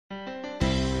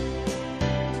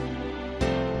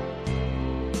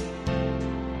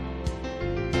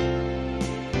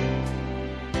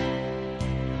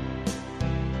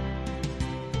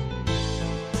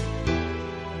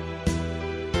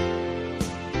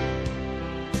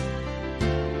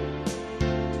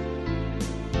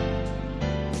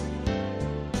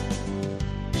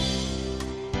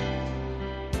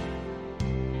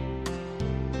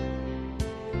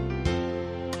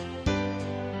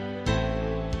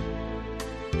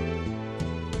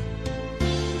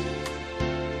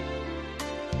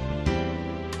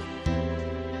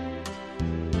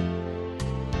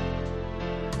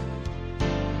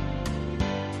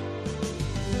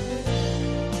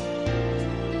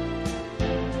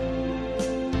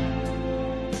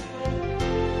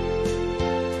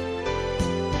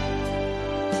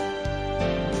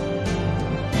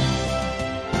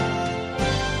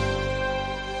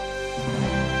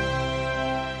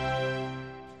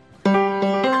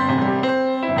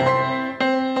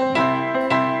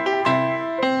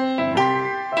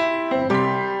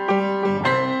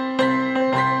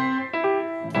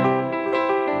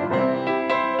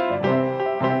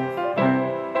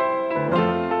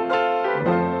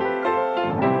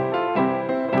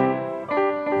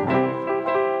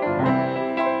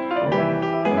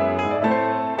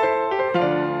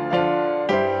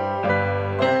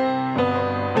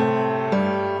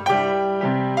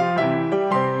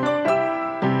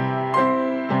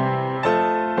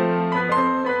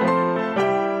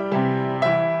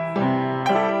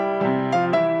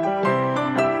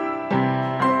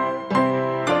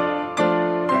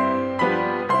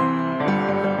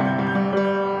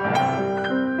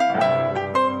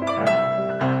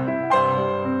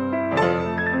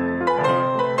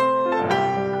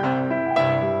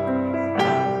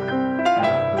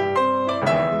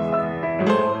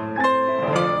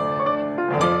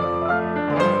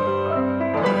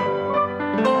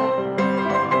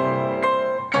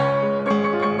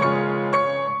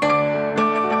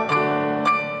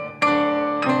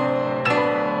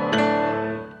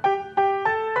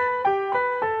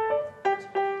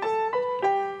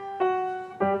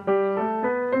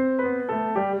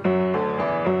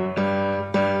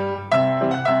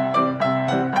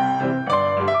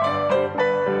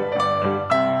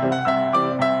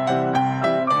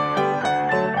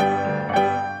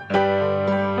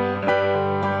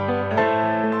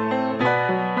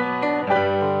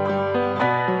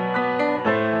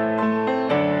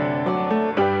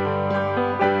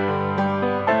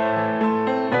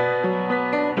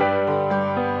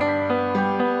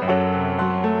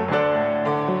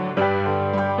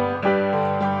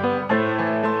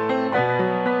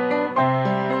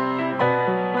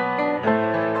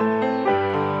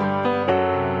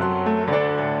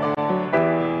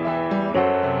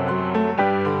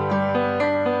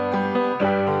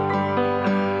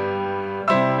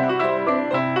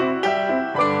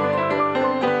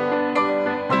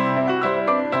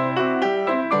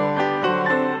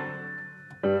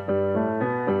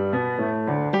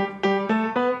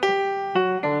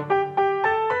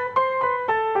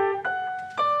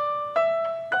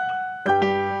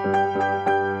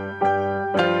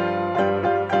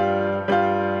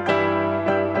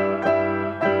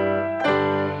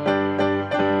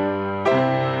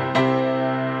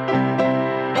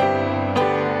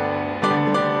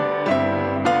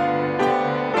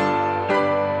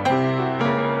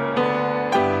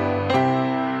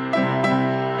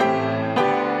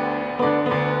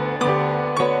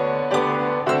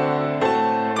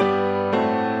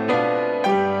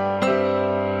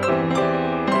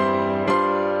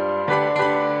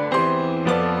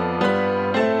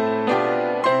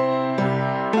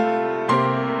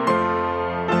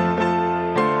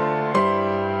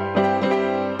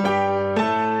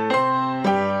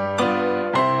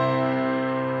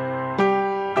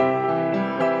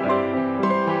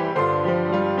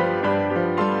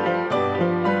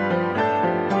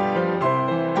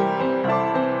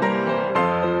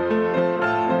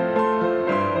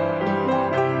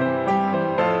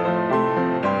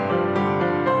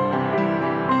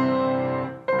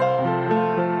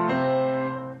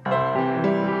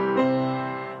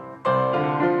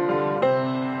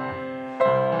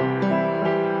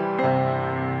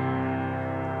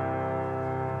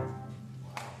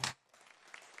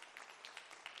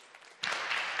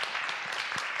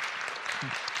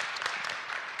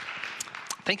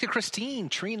Thank you, Christine,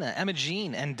 Trina, Emma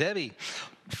Jean, and Debbie.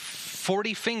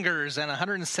 40 fingers and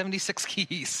 176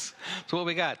 keys. That's what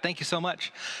we got. Thank you so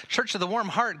much. Church of the Warm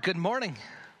Heart, good morning.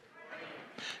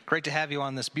 Great to have you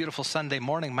on this beautiful Sunday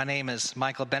morning. My name is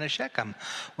Michael Benishek. I'm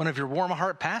one of your Warm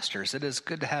Heart pastors. It is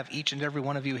good to have each and every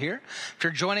one of you here. If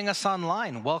you're joining us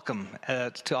online, welcome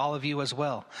to all of you as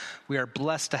well. We are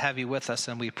blessed to have you with us,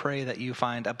 and we pray that you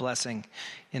find a blessing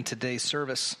in today's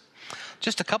service.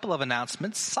 Just a couple of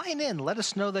announcements. Sign in. Let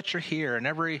us know that you're here. And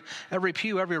every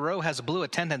pew, every row has a blue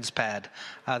attendance pad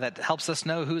that helps us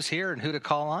know who's here and who to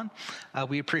call on.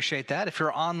 We appreciate that. If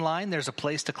you're online, there's a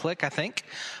place to click, I think,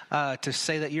 to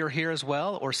say that you're here as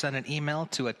well, or send an email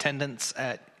to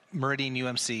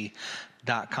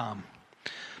attendance@meridianumc.com.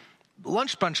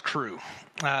 Lunch Bunch crew.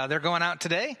 They're going out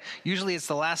today. Usually it's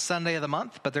the last Sunday of the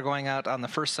month, but they're going out on the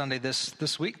first Sunday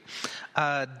this week.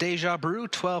 Deja Brew,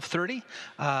 12:30.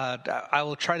 I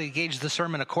will try to gauge the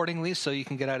sermon accordingly so you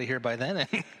can get out of here by then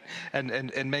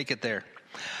and make it there.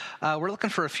 We're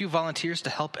looking for a few volunteers to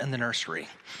help in the nursery.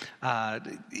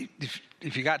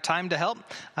 If you got time to help,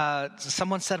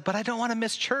 someone said, but I don't want to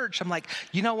miss church. I'm like,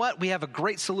 you know what? We have a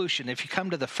great solution. If you come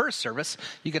to the first service,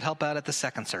 you could help out at the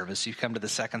second service. You come to the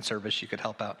second service, you could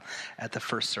help out at the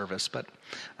first service. But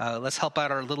let's help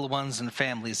out our little ones and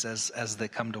families as they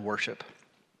come to worship.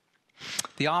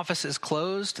 The office is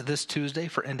closed this Tuesday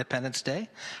for Independence Day.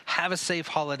 Have a safe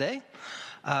holiday.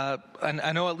 And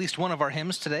I know at least one of our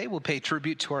hymns today will pay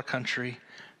tribute to our country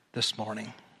this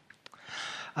morning.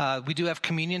 We do have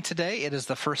communion today. It is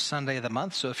the first Sunday of the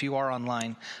month, so if you are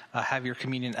online, have your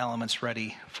communion elements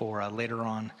ready for later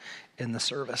on in the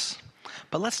service.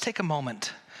 But let's take a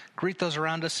moment, greet those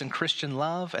around us in Christian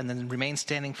love, and then remain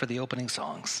standing for the opening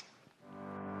songs.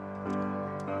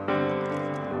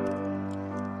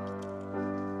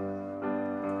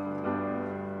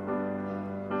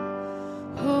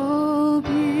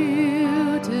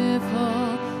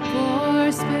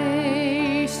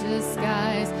 Spacious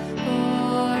skies,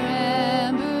 for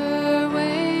amber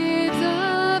waves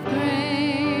of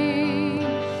grain,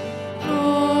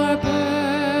 for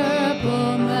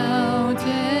purple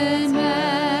mountain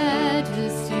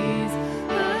majesties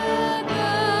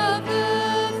above the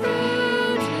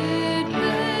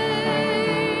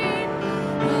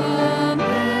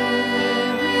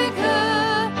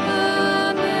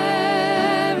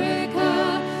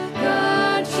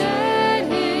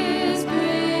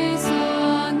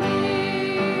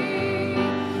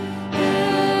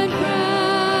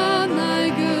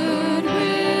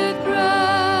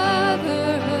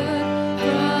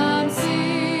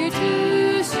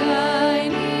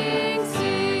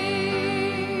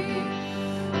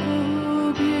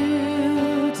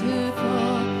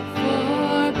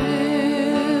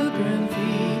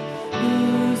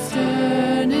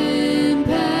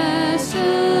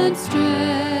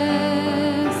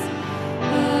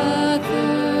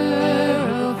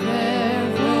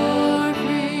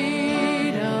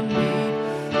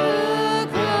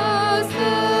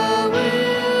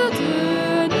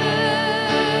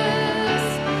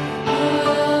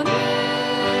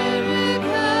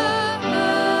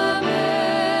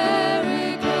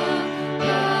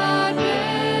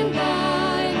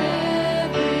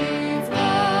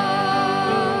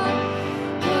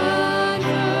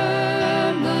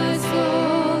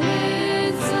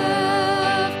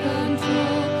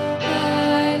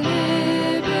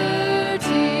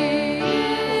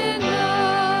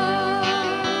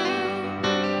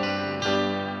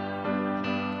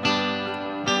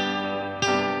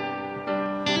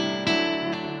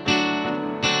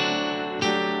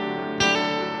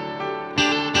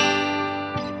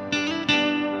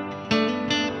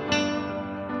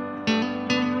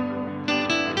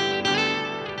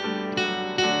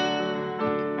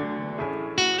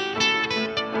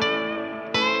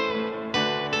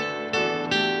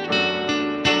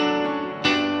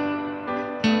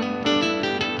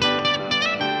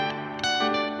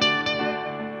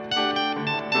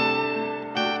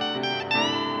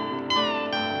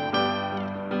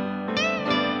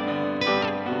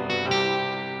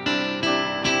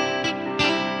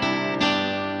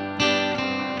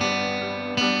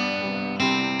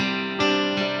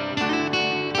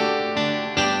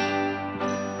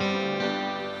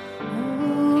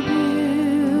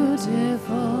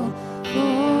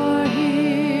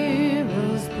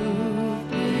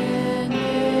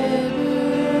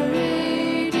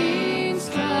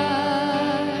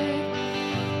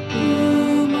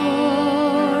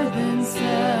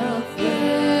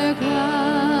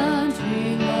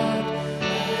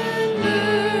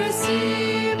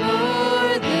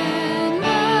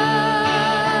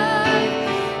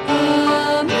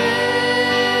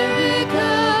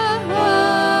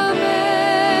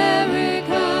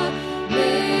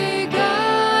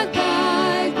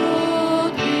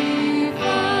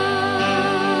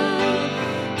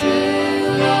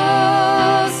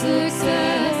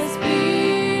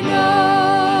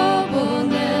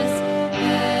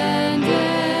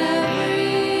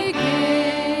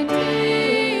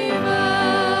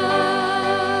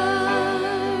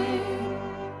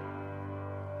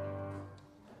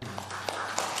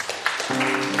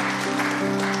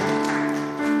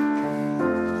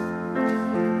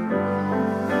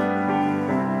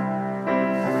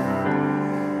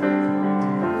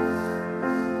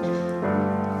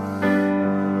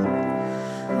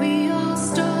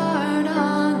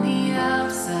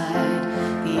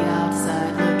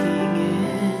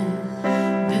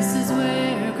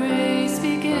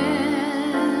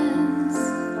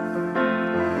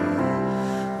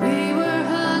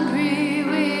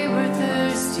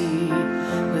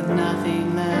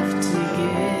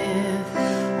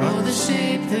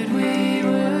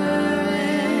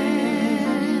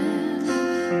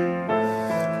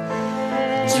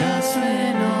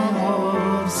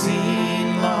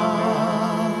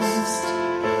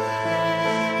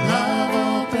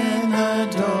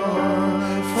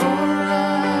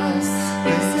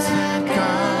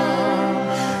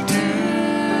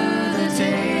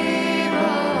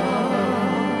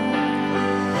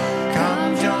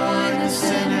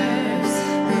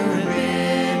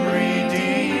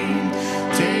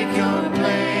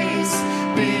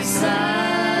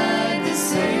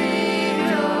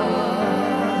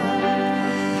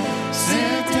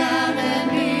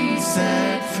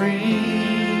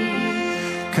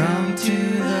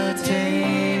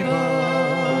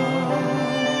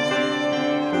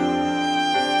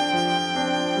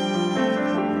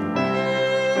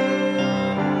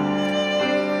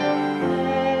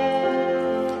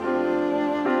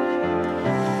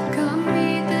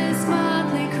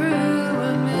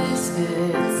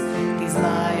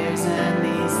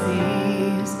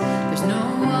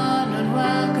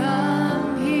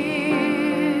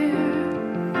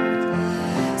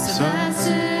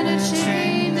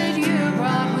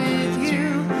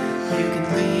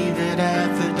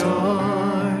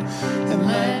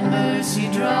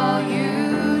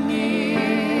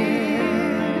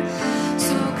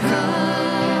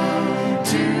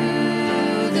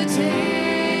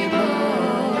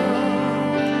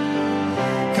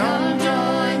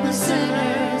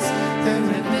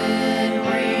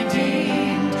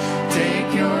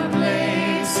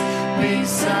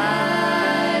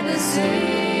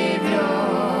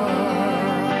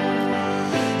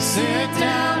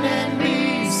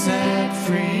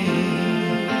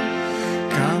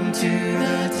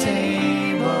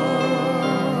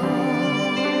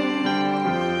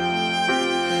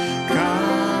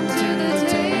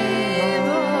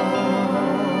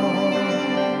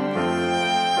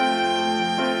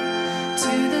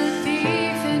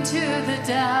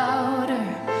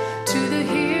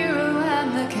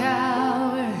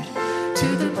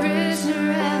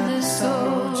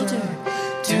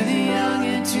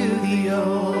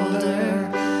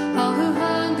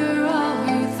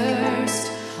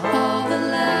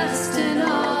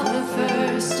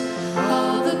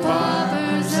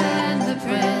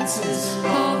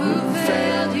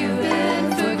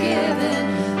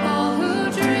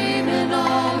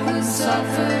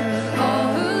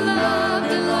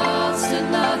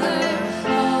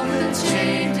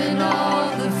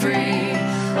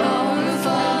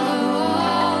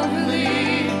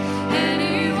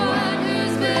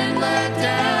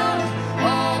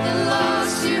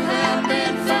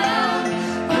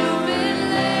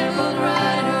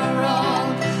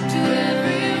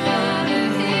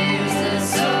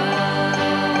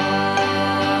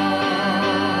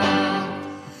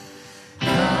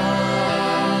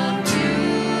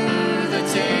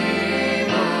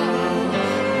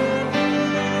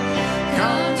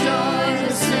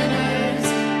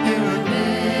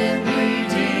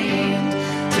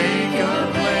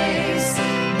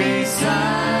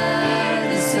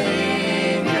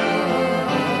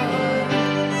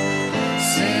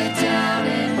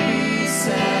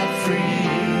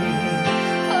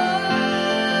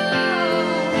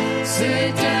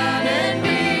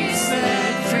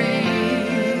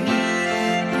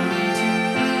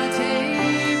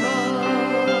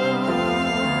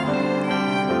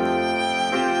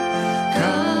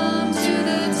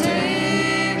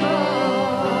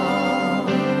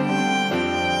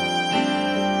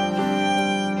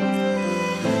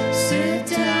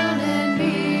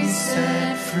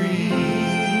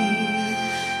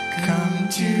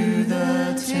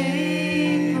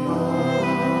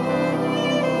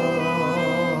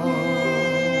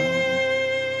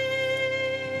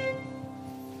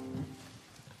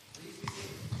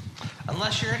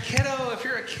Unless you're a kiddo. If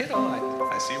you're a kiddo,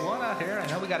 I see one out here. I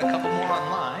know we got a couple more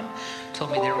online.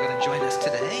 Told me they were going to join us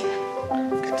today.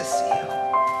 Good to see you.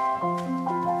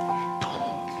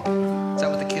 Is that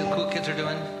what the cool kids are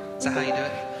doing? Is that how you do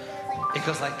it? It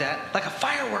goes like that? Like a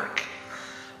firework.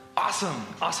 Awesome.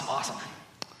 Awesome, awesome.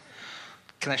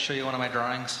 Can I show you one of my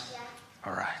drawings?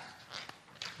 Yeah. All right.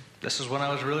 This is when I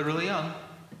was really, really young.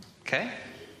 Okay?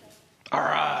 All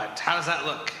right. How does that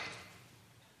look?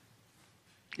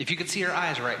 If you could see her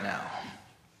eyes right now.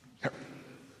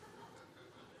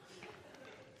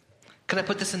 Could I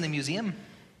put this in the museum?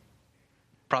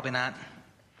 Probably not.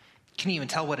 Can you even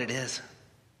tell what it is?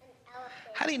 An elephant.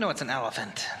 How do you know it's an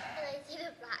elephant? And I see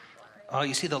the black line. Oh,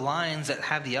 you see the lines that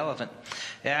have the elephant.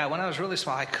 Yeah, when I was really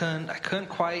small, I couldn't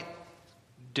quite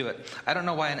do it. I don't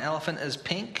know why an elephant is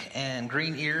pink and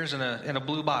green ears and a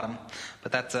blue bottom,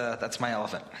 but that's my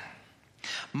elephant.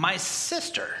 My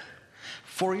sister,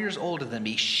 4 years older than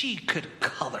me, she could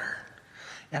color,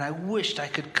 and I wished I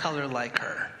could color like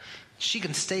her. She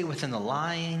can stay within the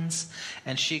lines,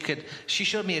 and she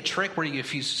showed me a trick where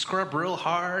if you scrub real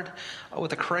hard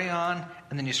with a crayon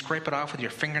and then you scrape it off with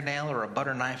your fingernail or a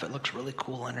butter knife, it looks really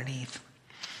cool underneath.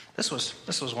 This was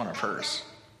one of hers.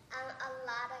 A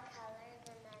lot of colors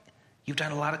and then You've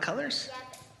done a lot of colors? yeah,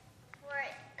 but pour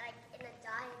it like in a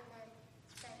dye and then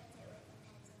spread it with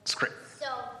a pencil. Great. So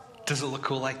cool. Does it look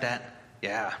cool like that?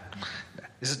 Yeah.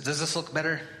 Does this look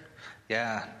better?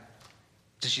 Yeah.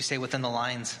 Did she stay within the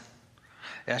lines?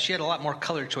 Yeah, she had a lot more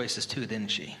color choices too, didn't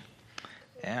she?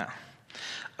 Yeah.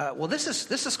 Well, this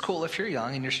is cool if you're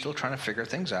young and you're still trying to figure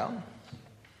things out.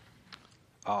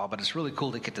 Oh, but it's really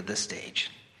cool to get to this stage.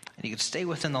 And you could stay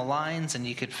within the lines and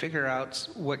you could figure out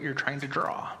what you're trying to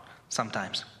draw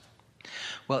sometimes.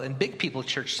 Well, in Big People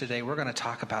Church today, we're going to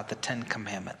talk about the 10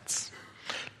 Commandments.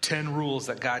 10 rules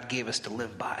that God gave us to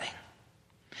live by.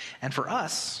 And for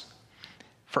us,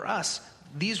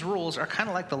 these rules are kind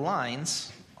of like the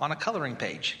lines on a coloring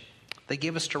page. They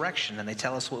give us direction and they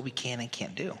tell us what we can and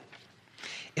can't do.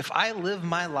 If I live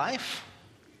my life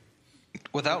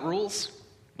without rules,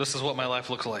 this is what my life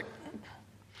looks like.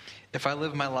 If I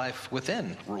live my life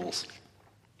within rules,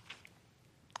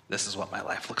 this is what my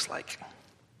life looks like.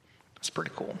 It's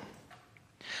pretty cool.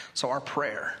 So our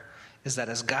prayer is that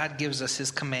as God gives us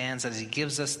his commands, as he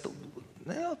gives us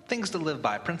things to live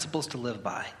by, principles to live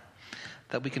by,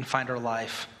 that we can find our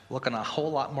life looking a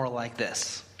whole lot more like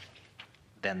this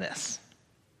than this.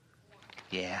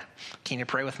 Yeah. Can you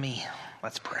pray with me?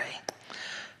 Let's pray.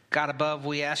 God above,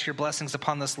 we ask your blessings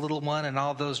upon this little one and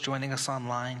all those joining us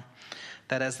online,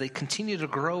 that as they continue to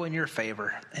grow in your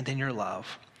favor and in your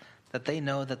love, that they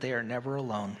know that they are never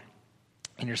alone.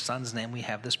 In your Son's name we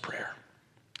have this prayer.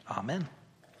 Amen.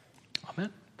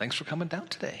 Amen. Thanks for coming down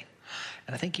today.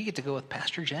 And I think you get to go with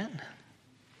Pastor Jen.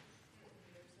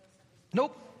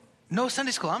 Nope. No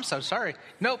Sunday school. I'm so sorry.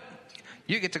 Nope.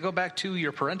 You get to go back to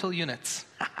your parental units.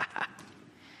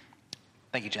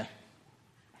 Thank you, Jen.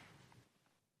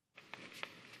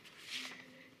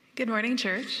 Good morning,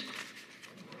 church.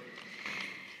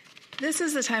 This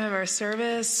is the time of our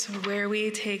service where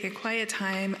we take a quiet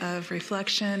time of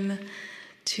reflection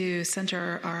to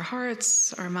center our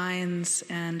hearts, our minds,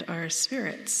 and our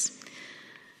spirits.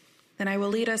 Then I will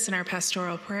lead us in our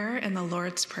pastoral prayer and the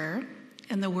Lord's Prayer,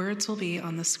 and the words will be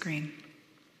on the screen.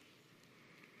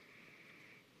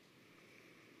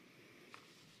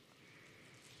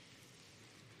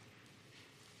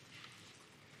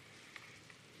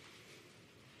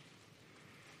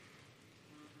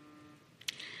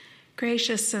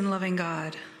 Gracious and loving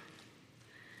God,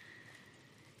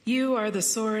 you are the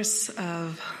source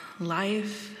of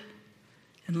life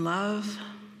and love.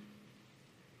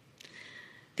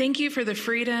 Thank you for the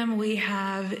freedom we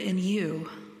have in you.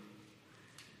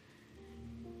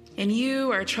 In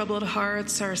you, our troubled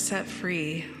hearts are set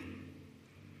free.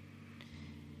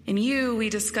 In you, we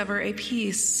discover a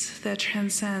peace that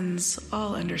transcends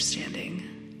all understanding.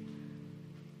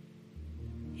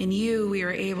 In you, we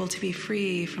are able to be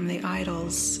free from the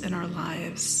idols in our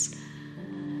lives.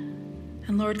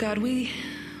 And Lord God, we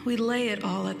lay it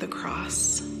all at the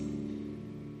cross.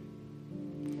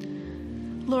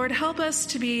 Lord, help us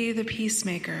to be the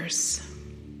peacemakers.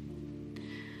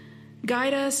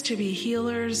 Guide us to be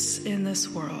healers in this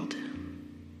world.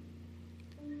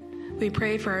 We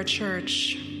pray for our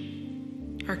church,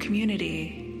 our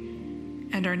community,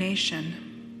 and our nation.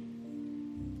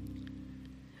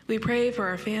 We pray for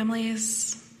our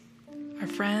families, our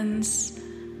friends,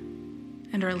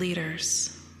 and our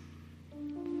leaders.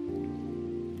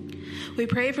 We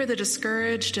pray for the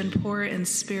discouraged and poor in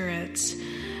spirit.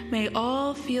 May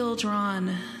all feel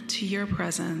drawn to your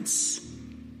presence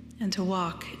and to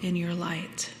walk in your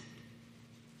light.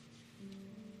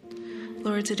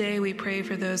 Lord, today we pray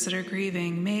for those that are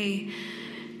grieving. May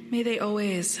they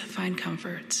always find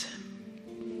comfort.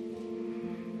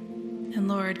 And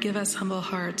Lord, give us humble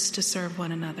hearts to serve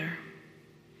one another.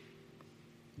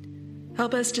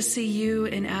 Help us to see you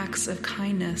in acts of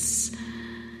kindness.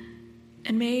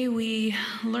 And may we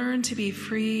learn to be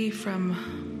free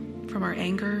from our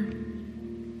anger,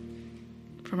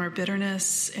 from our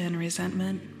bitterness and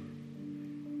resentment.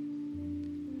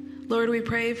 Lord, we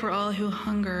pray for all who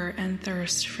hunger and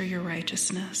thirst for your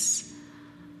righteousness.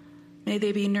 May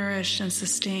they be nourished and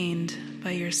sustained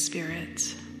by your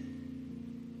Spirit.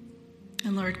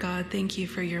 And Lord God, thank you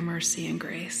for your mercy and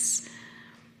grace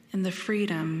and the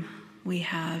freedom we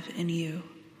have in you.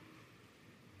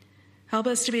 Help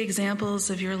us to be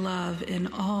examples of your love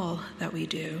in all that we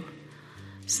do,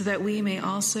 so that we may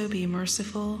also be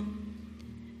merciful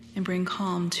and bring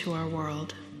calm to our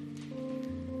world,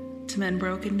 to mend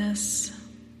brokenness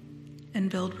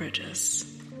and build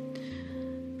bridges.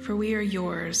 For we are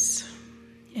yours,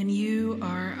 and you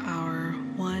are our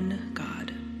one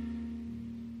God.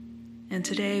 And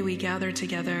today we gather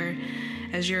together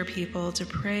as your people to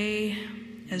pray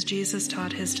as Jesus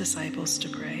taught his disciples to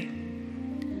pray.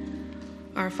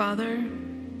 Our Father,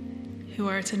 who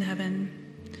art in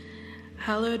heaven,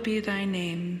 hallowed be thy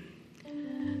name.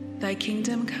 Thy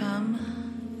kingdom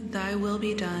come, thy will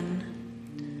be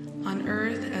done, on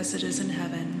earth as it is in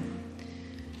heaven.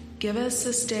 Give us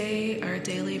this day our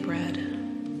daily bread,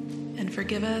 and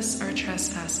forgive us our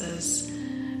trespasses,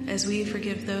 as we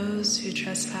forgive those who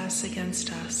trespass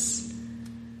against us.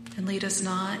 And lead us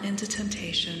not into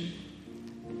temptation,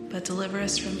 but deliver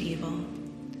us from evil.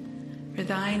 For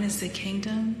thine is the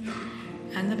kingdom,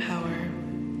 and the power,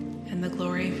 and the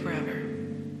glory forever.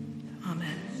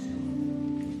 Amen.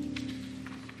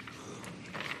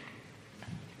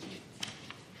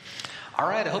 All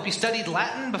right, I hope you studied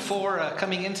Latin before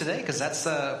coming in today, because that's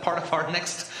part of our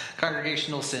next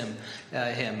congregational hymn,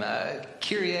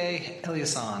 Kyrie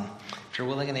Eleison. If you're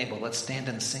willing and able, let's stand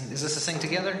and sing. Is this a sing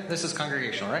together? This is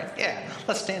congregational, right? Yeah,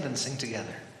 let's stand and sing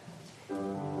together.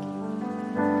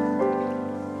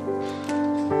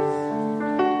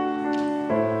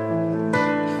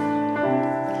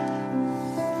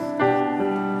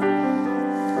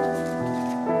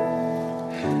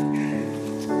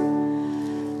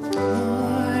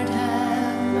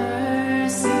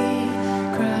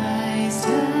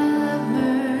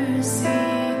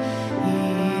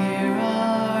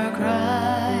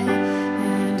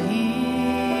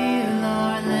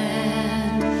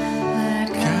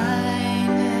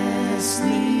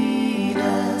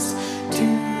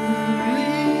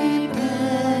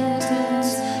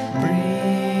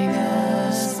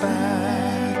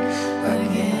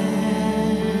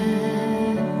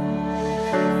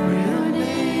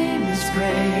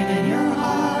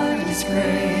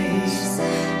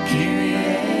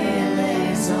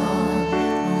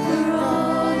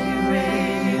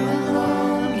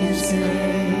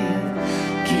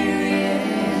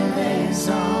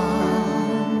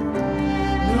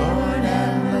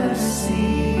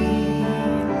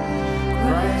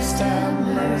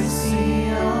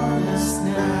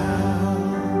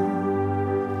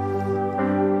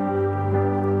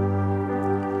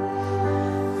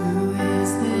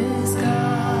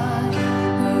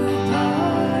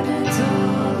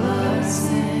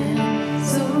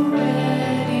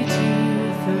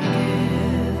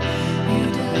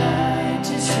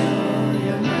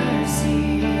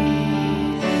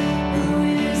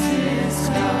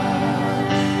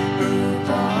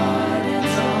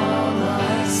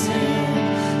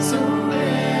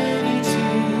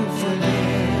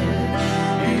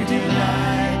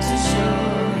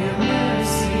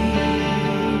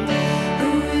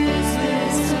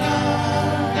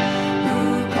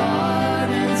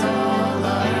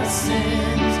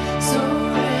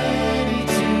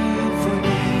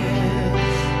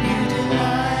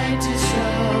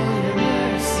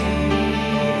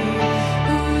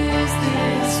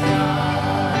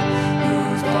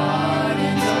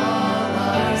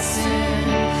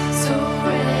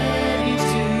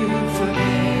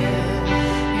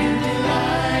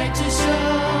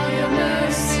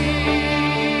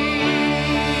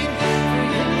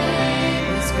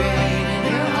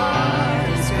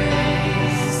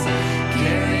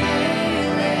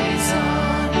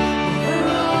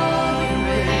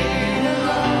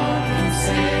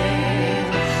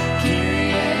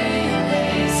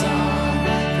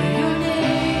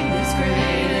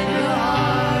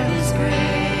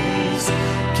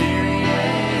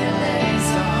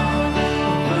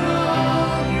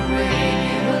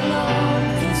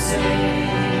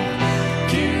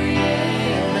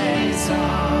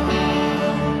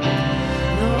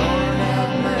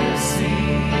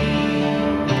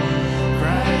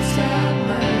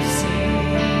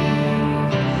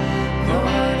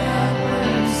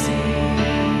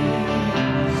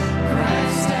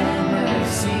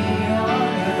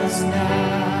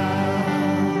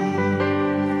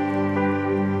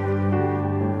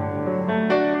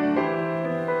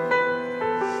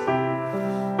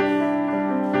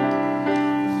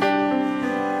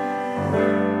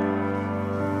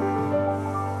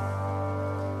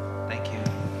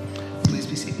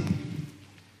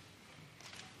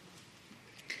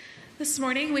 This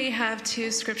morning we have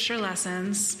two scripture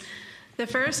lessons. The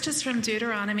first is from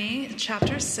Deuteronomy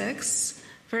chapter 6,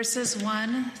 verses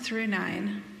 1 through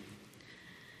 9.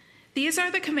 These are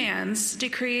the commands,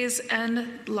 decrees, and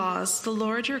laws the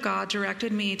Lord your God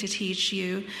directed me to teach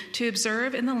you to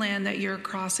observe in the land that you're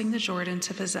crossing the Jordan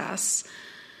to possess,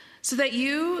 so that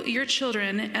you, your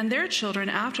children, and their children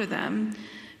after them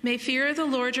may fear the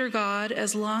Lord your God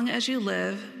as long as you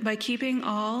live by keeping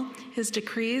all his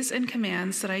decrees and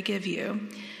commands that I give you,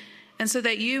 and so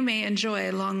that you may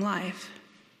enjoy long life.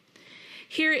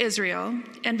 Hear, Israel,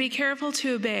 and be careful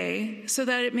to obey, so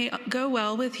that it may go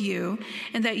well with you,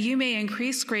 and that you may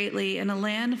increase greatly in a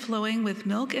land flowing with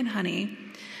milk and honey,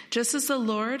 just as the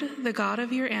Lord, the God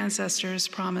of your ancestors,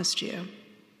 promised you.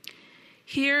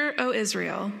 Hear, O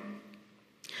Israel,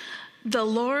 the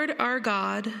Lord our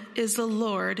God is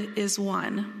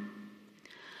one.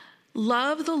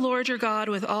 Love the Lord your God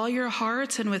with all your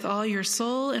heart and with all your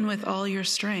soul and with all your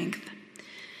strength.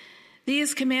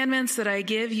 These commandments that I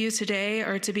give you today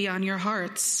are to be on your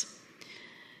hearts.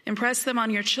 Impress them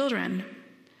on your children.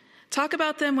 Talk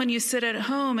about them when you sit at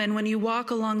home and when you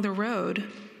walk along the road,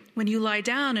 when you lie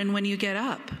down and when you get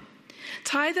up.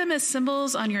 Tie them as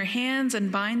symbols on your hands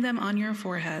and bind them on your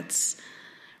foreheads.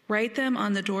 Write them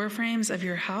on the doorframes of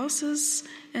your houses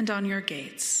and on your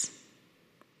gates.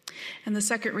 And the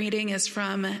second reading is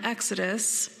from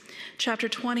Exodus chapter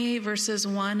 20, verses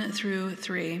 1 through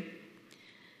 3.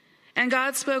 And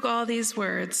God spoke all these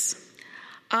words,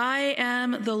 I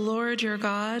am the Lord your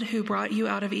God who brought you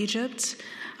out of Egypt,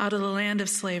 out of the land of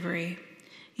slavery.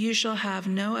 You shall have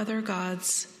no other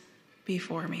gods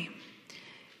before me.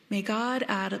 May God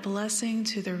add a blessing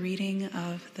to the reading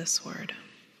of this word.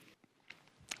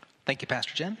 Thank you,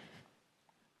 Pastor Jen.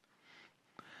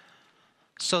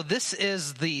 So this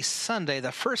is the Sunday,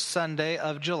 the first Sunday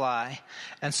of July,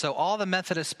 and so all the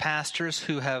Methodist pastors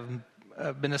who have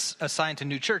been assigned to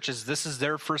new churches, this is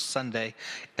their first Sunday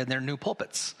in their new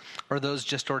pulpits. Or those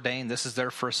just ordained, this is their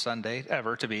first Sunday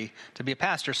ever to be a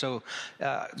pastor. So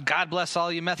God bless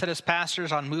all you Methodist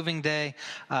pastors on moving day.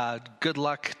 Good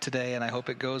luck today, and I hope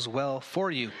it goes well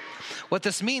for you. What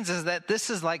this means is that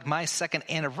this is like my second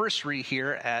anniversary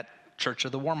here at Church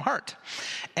of the Warm Heart.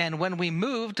 And when we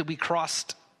moved, we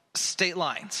crossed state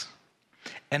lines,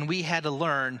 and we had to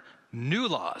learn new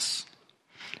laws,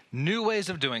 new ways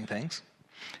of doing things,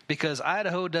 because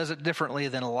Idaho does it differently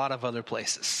than a lot of other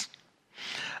places.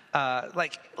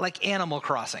 Like animal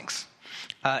crossings.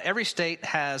 Every state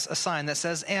has a sign that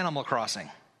says animal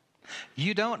crossing.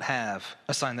 You don't have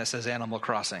a sign that says animal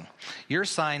crossing. Your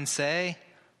signs say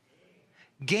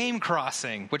game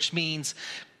crossing, which means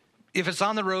if it's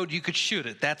on the road, you could shoot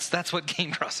it. That's what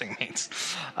game crossing means.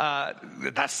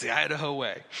 That's the Idaho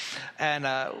way. And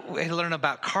we learn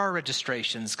about car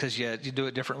registrations because you do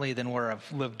it differently than where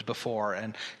I've lived before.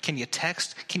 And can you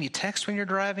text? Can you text when you're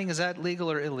driving? Is that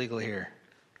legal or illegal here?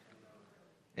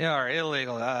 Yeah, or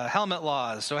illegal. Helmet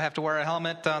laws. Do I have to wear a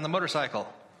helmet on the motorcycle?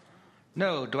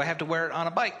 No. Do I have to wear it on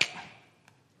a bike?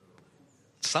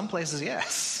 Some places,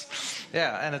 yes.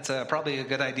 Yeah, and it's probably a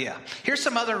good idea. Here's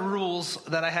some other rules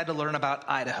that I had to learn about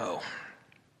Idaho.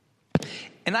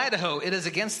 In Idaho, it is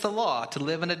against the law to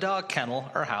live in a dog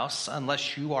kennel or house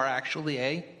unless you are actually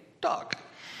a dog.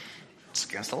 It's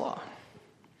against the law.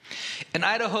 In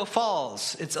Idaho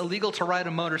Falls, it's illegal to ride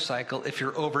a motorcycle if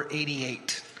you're over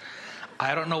 88.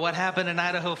 I don't know what happened in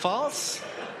Idaho Falls,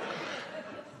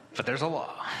 but there's a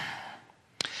law.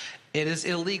 It is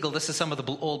illegal, this is some of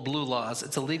the old blue laws,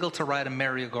 it's illegal to ride a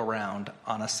merry-go-round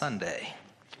on a Sunday.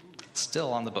 It's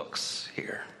still on the books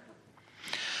here.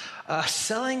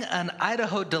 Selling an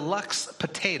Idaho Deluxe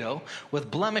potato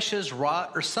with blemishes,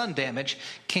 rot, or sun damage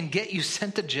can get you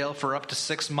sent to jail for up to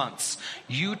 6 months.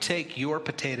 You take your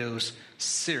potatoes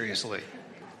seriously.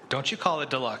 Don't you call it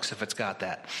deluxe if it's got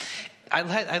that.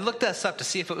 I looked this up to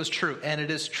see if it was true, and it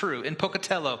is true. In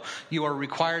Pocatello, you are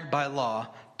required by law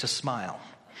to smile.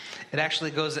 It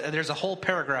actually goes, there's a whole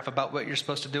paragraph about what you're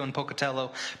supposed to do in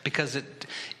Pocatello because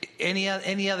any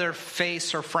other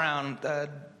face or frown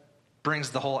brings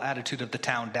the whole attitude of the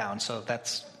town down. So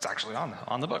it's actually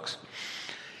on the books.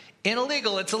 In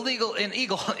Eagle, it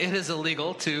is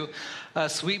illegal to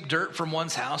sweep dirt from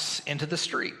one's house into the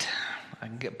street. I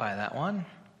can get by that one.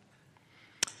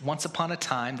 Once upon a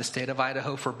time, the state of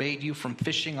Idaho forbade you from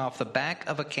fishing off the back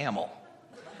of a camel.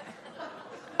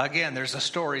 Again, there's a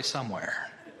story somewhere.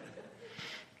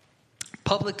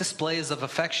 Public displays of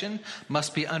affection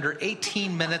must be under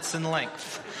 18 minutes in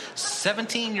length.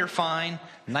 17, you're fine.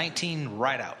 19,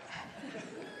 right out.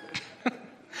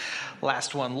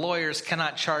 Last one. Lawyers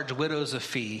cannot charge widows a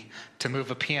fee to move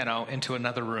a piano into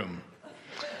another room.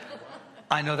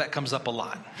 I know that comes up a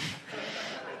lot.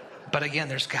 But again,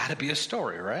 there's got to be a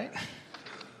story, right?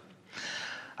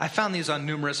 I found these on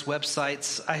numerous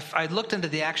websites. I looked into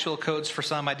the actual codes for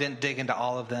some. I didn't dig into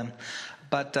all of them.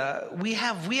 But we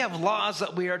have laws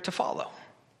that we are to follow.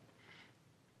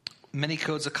 Many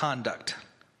codes of conduct.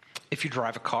 If you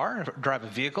drive a car, drive a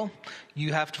vehicle,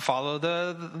 you have to follow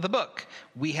the book.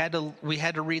 We had to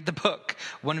read the book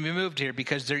when we moved here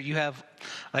because there you have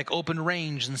like open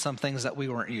range and some things that we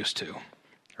weren't used to.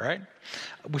 Right?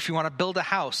 If you want to build a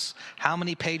house, how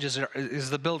many pages is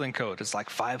the building code? It's like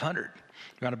 500.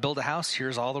 You want to build a house?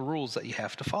 Here's all the rules that you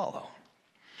have to follow.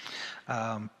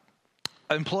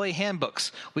 Employee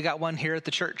handbooks. We got one here at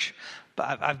the church.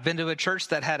 I've been to a church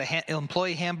that had an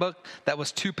employee handbook that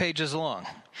was 2 pages long.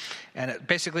 And it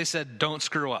basically said, don't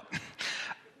screw up.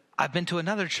 I've been to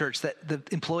another church that the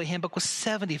employee handbook was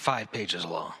 75 pages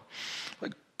long.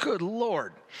 Like, good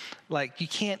Lord. Like, you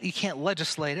can't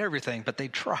legislate everything, but they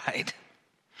tried.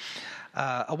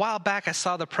 A while back, I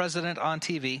saw the president on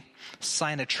TV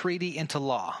sign a treaty into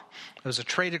law. It was a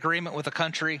trade agreement with a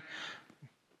country.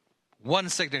 One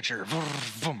signature.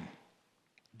 Boom.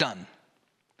 Done.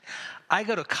 I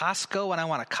go to Costco and I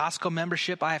want a Costco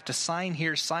membership. I have to sign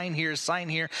here,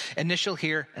 initial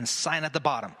here, and sign at the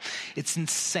bottom. It's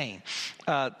insane.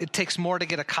 It takes more to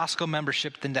get a Costco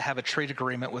membership than to have a trade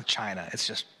agreement with China. It's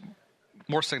just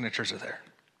more signatures are there.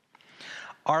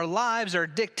 Our lives are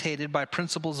dictated by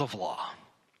principles of law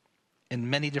in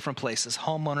many different places.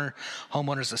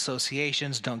 Homeowners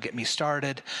associations, don't get me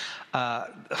started.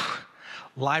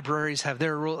 Libraries have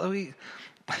their rule.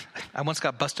 I once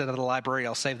got busted out of the library.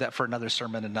 I'll save that for another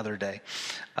sermon another day.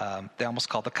 They almost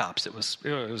called the cops. It was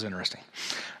interesting.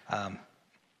 I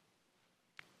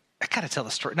gotta tell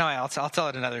the story. No, I'll tell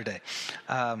it another day.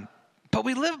 But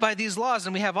we live by these laws,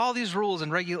 and we have all these rules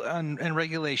and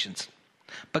regulations.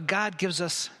 But God gives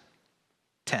us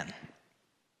 10.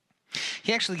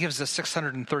 He actually gives us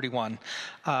 631,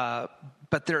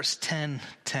 but there's 10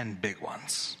 big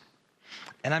ones.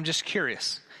 And I'm just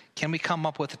curious. Can we come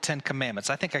up with the 10 commandments?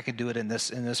 I think I can do it in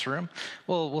this room.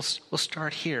 We'll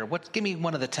start here. Give me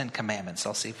one of the 10 commandments.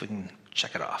 I'll see if we can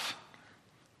check it off.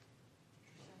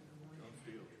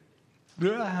 Thou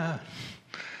shalt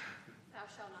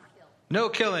not kill. No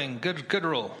killing. Good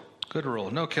rule. Good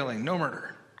rule. No killing. No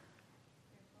murder.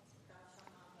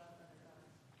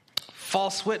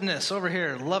 False witness over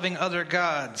here. Loving other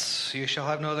gods. You shall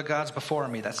have no other gods before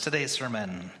me. That's today's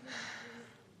sermon.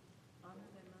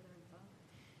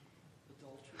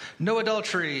 No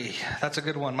adultery. That's a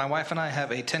good one. My wife and I have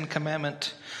a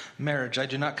 10-commandment marriage. I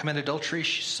do not commit adultery,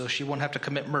 so she won't have to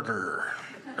commit murder.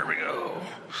 There we go.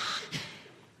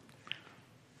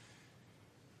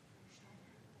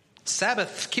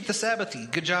 Sabbath. Keep the Sabbath.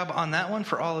 Good job on that one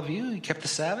for all of you. You kept the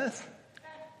Sabbath.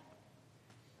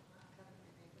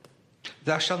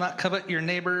 Thou shalt not covet your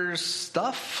neighbor's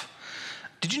stuff.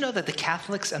 Did you know that the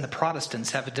Catholics and the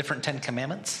Protestants have a different 10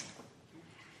 commandments?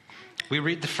 We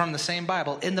read from the same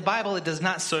Bible. In the Bible, it does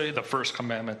not say the first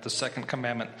commandment, the second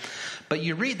commandment. But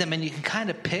you read them and you can kind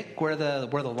of pick where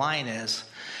the line is.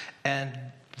 And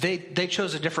they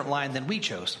chose a different line than we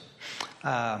chose.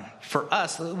 For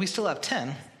us, we still have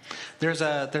 10. There's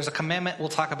a commandment we'll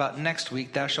talk about next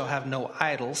week. Thou shalt have no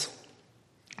idols.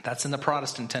 That's in the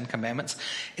Protestant 10 commandments.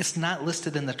 It's not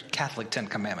listed in the Catholic 10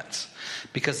 commandments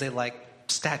because they like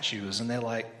statues and they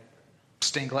like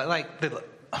stained glass.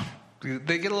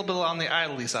 They get a little bit on the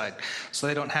idol-y side, so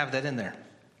they don't have that in there.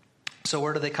 So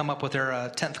where do they come up with their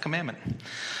 10th commandment?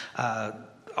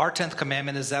 Our 10th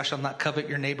commandment is thou shalt not covet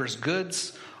your neighbor's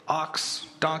goods, ox,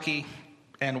 donkey,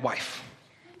 and wife.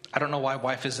 I don't know why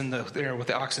wife is in there with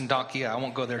the ox and donkey. I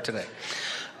won't go there today.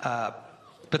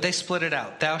 But they split it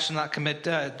out. Thou shalt not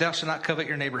covet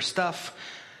your neighbor's stuff,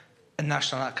 and thou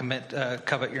shalt not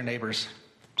covet your neighbor's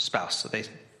spouse. So they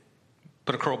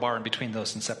put a crowbar in between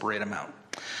those and separate them out.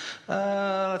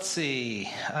 Let's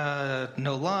see.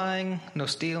 No lying, no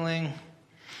stealing. I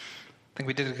think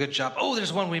we did a good job. Oh,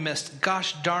 there's one we missed.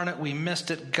 Gosh darn it, we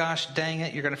missed it. Gosh dang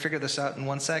it. You're going to figure this out in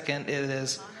 1 second. It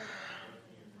is,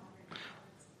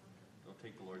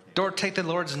 don't take the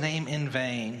Lord's name in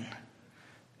vain.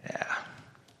 Yeah.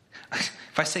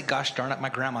 If I say gosh darn it, my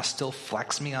grandma still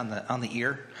flecks me on the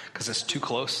ear because it's too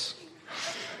close.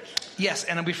 Yes,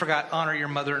 and we forgot, honor your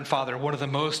mother and father, one of the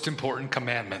most important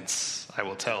commandments. I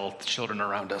will tell the children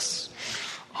around us.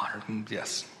 Honor them,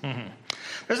 yes. Mm-hmm.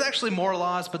 There's actually more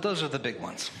laws, but those are the big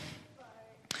ones.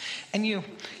 And you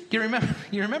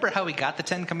remember how we got the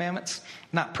 10 commandments?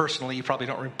 Not personally, you probably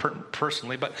don't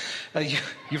personally, but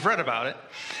you've read about it.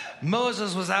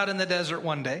 Moses was out in the desert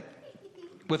one day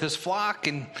with his flock,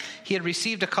 and he had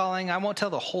received a calling. I won't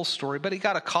tell the whole story, but he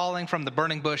got a calling from the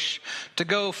burning bush to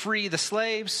go free the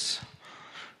slaves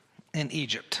in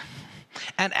Egypt.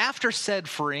 And after said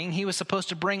freeing, he was supposed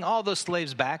to bring all those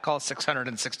slaves back, all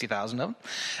 660,000 of them,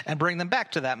 and bring them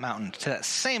back to that mountain, to that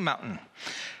same mountain,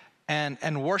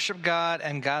 and worship God,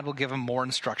 and God will give him more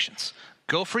instructions.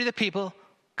 Go free the people,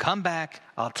 come back,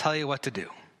 I'll tell you what to do.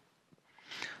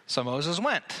 So Moses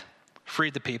went,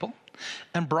 freed the people,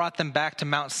 and brought them back to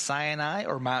Mount Sinai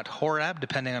or Mount Horeb,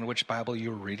 depending on which Bible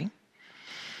you were reading.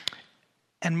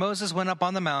 And Moses went up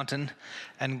on the mountain,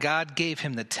 and God gave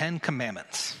him the 10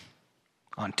 Commandments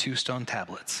on 2 stone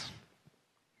tablets.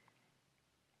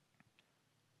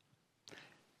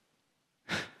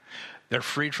 They're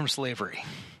freed from slavery,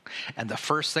 and the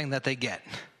first thing that they get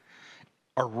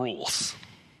are rules,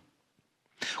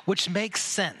 which makes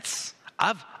sense.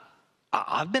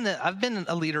 I've been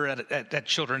a leader at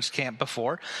children's camp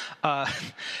before.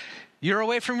 You're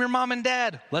away from your mom and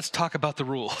dad. Let's talk about the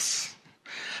rules,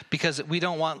 because we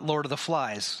don't want Lord of the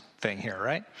Flies thing here,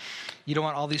 right? You don't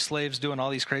want all these slaves doing all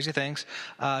these crazy things,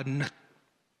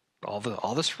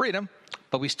 all this freedom,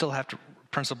 but we still have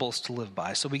principles to live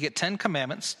by. So we get 10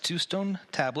 Commandments, 2 stone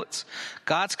tablets,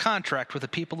 God's contract with the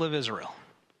people of Israel.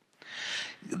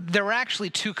 There were actually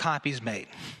 2 copies made.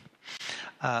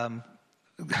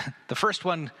 The first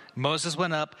one, Moses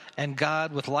went up, and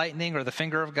God, with lightning or the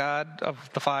finger of God, of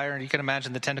the fire, and you can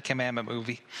imagine the 10 Commandment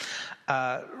movie,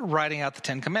 writing out the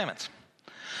 10 Commandments.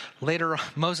 Later,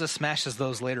 Moses smashes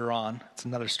those later on. It's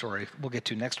another story we'll get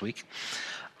to next week.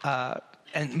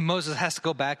 And Moses has to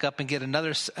go back up and get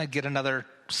another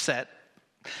set.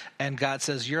 And God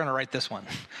says, you're going to write this one.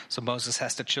 So Moses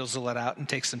has to chisel it out, and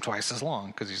takes him twice as long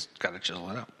because he's got to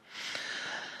chisel it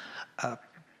out.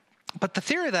 But the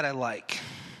theory that I like,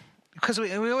 because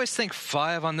we always think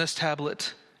 5 on this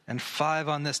tablet and 5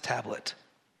 on this tablet.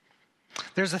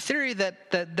 There's a theory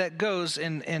that goes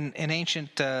in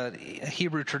ancient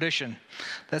Hebrew tradition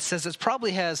that says it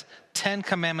probably has 10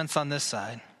 commandments on this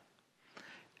side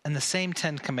and the same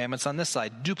 10 commandments on this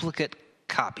side, duplicate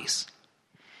copies,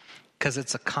 because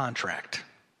it's a contract.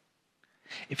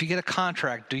 If you get a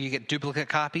contract, do you get duplicate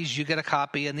copies? You get a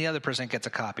copy and the other person gets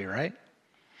a copy, right?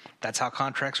 That's how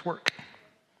contracts work.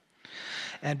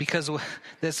 And because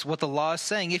that's what the law is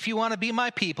saying, if you want to be my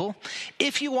people,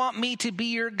 if you want me to be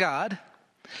your God,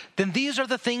 then these are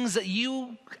the things that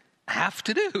you have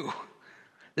to do.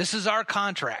 This is our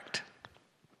contract.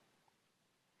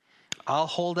 I'll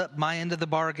hold up my end of the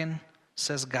bargain,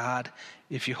 says God,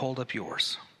 if you hold up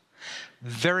yours.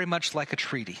 Very much like a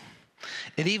treaty.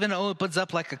 It even opens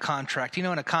up like a contract. You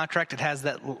know, in a contract, it has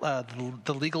that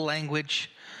the legal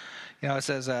language. You know, it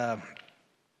says,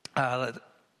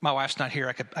 my wife's not here.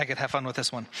 I could have fun with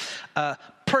this one.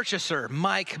 Purchaser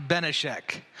Mike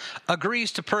Benishek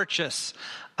agrees to purchase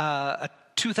a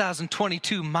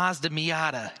 2022 Mazda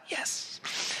Miata. Yes,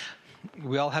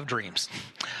 we all have dreams.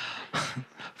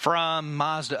 From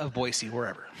Mazda of Boise,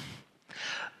 wherever.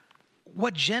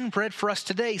 What Jen read for us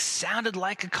today sounded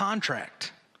like a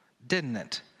contract, didn't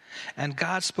it? And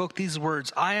God spoke these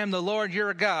words, I am the Lord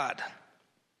your God,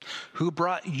 who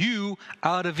brought you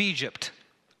out of Egypt.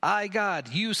 I, God,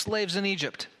 you slaves in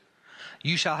Egypt.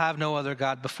 You shall have no other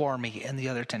God before me, and the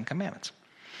other 10 commandments.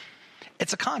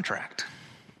 It's a contract.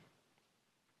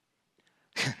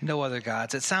 No other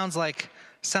gods. It sounds like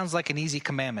an easy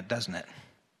commandment, doesn't it?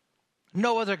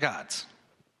 No other gods.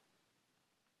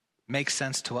 Makes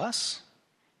sense to us.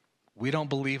 We don't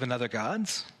believe in other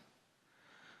gods.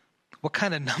 What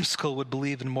kind of numbskull would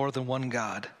believe in more than one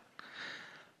God?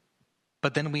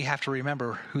 But then we have to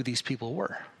remember who these people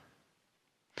were.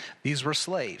 These were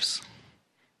slaves.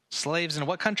 Slaves in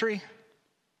what country?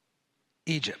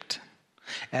 Egypt.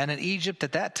 And in Egypt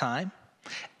at that time,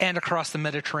 and across the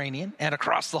Mediterranean, and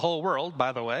across the whole world,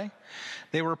 by the way,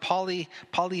 they were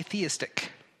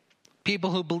polytheistic.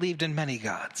 People who believed in many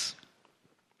gods.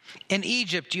 In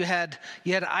Egypt, you had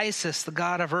Isis, the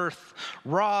god of earth,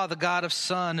 Ra, the god of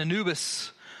sun,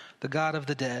 Anubis, the god of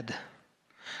the dead.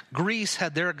 Greece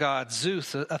had their gods,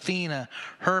 Zeus, Athena,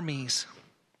 Hermes.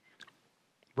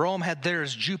 Rome had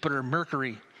theirs, Jupiter,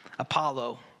 Mercury,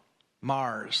 Apollo,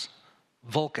 Mars,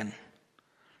 Vulcan.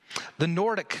 The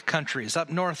Nordic countries up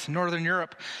north, Northern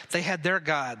Europe, they had their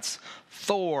gods,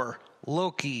 Thor,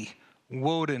 Loki,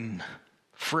 Woden,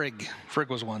 Frigg. Frigg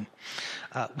was one.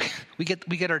 We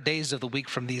get our days of the week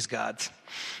from these gods.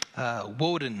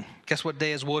 Woden. Guess what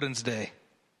day is Woden's day?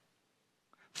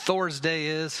 Thor's day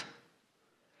is.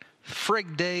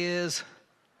 Frigg day is.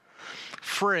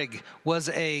 Frigg was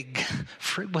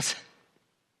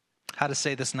how to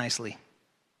say this nicely.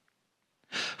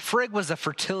 Frigg was a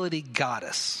fertility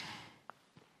goddess.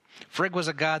 Frigg was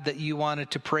a god that you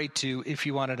wanted to pray to if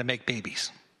you wanted to make babies.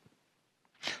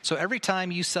 So every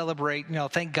time you celebrate,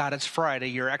 thank God it's Friday,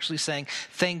 you're actually saying,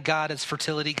 thank God it's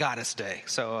Fertility Goddess Day.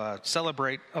 So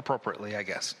celebrate appropriately, I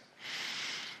guess.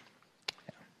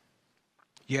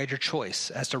 You had your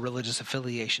choice as to religious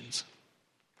affiliations.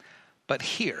 But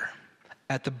here,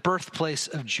 at the birthplace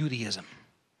of Judaism,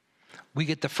 we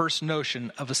get the first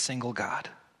notion of a single God.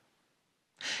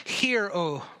 Hear,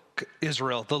 O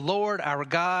Israel, the Lord our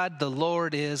God, the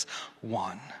Lord is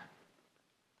one.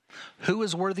 Who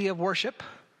is worthy of worship?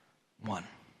 One.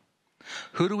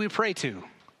 Who do we pray to?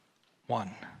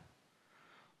 One.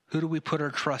 Who do we put our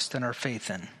trust and our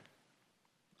faith in?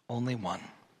 Only one.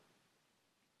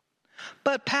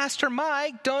 But Pastor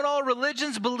Mike, don't all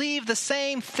religions believe the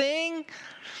same thing?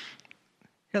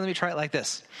 Here, let me try it like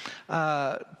this.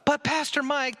 But Pastor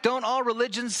Mike, don't all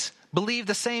religions believe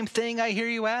the same thing, I hear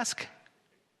you ask?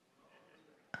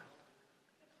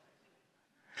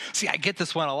 See, I get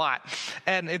this one a lot,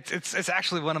 and it's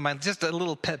actually one of my just a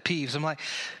little pet peeves. I'm like,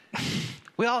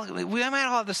 we might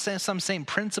all have some same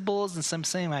principles and some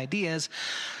same ideas,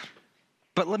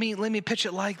 but let me pitch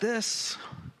it like this: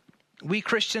 we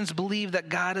Christians believe that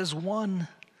God is one,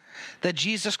 that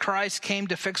Jesus Christ came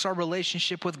to fix our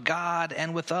relationship with God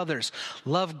and with others.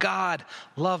 Love God,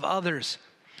 love others.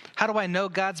 How do I know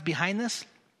God's behind this?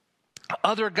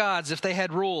 Other gods, if they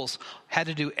had rules, had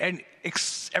to do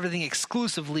everything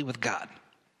exclusively with God.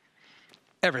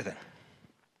 Everything.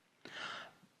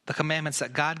 The commandments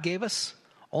that God gave us,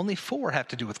 only 4 have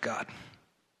to do with God.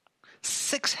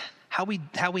 6, how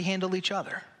we handle each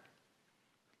other.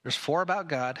 There's 4 about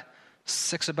God,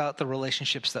 6 about the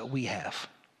relationships that we have.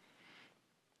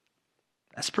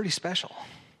 That's pretty special.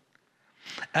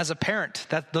 As a parent,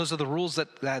 those are the rules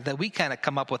that we kind of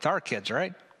come up with our kids,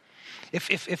 right?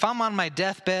 If I'm on my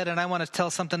deathbed and I want to tell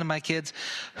something to my kids,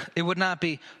 it would not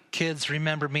be, kids,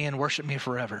 remember me and worship me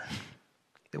forever.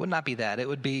 It would not be that. It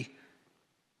would be,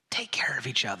 take care of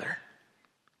each other.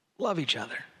 Love each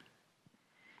other.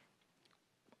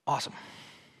 Awesome.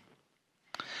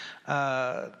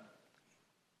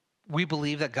 We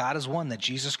believe that God is one, that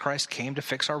Jesus Christ came to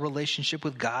fix our relationship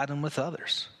with God and with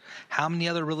others. How many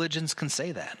other religions can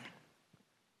say that?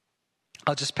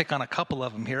 I'll just pick on a couple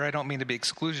of them here. I don't mean to be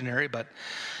exclusionary, but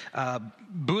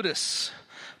Buddhists.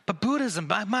 But Buddhism,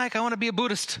 Mike, I want to be a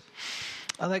Buddhist.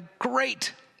 I'm like,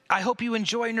 great. I hope you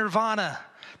enjoy nirvana.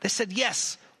 They said,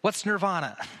 yes. What's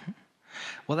nirvana?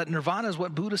 Well, that nirvana is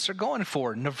what Buddhists are going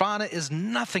for. Nirvana is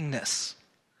nothingness.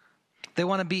 They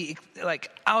want to be like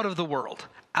out of the world,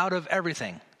 out of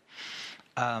everything.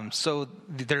 So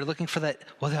they're looking for that.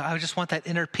 Well, I just want that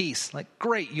inner peace. Like,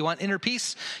 great. You want inner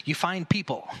peace? You find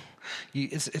people.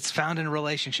 It's found in a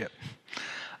relationship.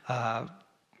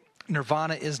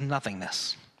 Nirvana is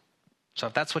nothingness. So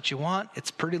if that's what you want,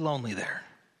 it's pretty lonely there.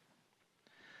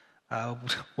 Well,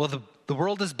 the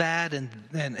world is bad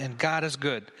and God is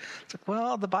good. It's like,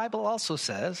 well, the Bible also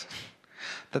says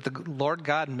that the Lord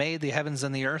God made the heavens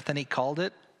and the earth and he called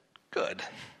it good.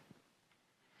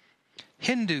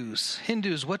 Hindus,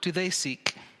 what do they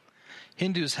seek?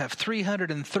 Hindus have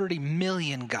 330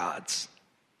 million gods.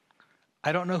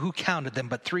 I don't know who counted them,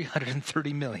 but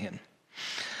 330 million.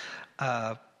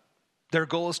 Their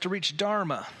goal is to reach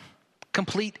Dharma,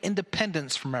 complete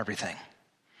independence from everything.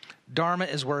 Dharma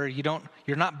is where you're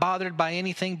not bothered by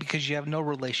anything because you have no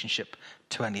relationship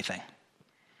to anything.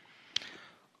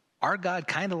 Our God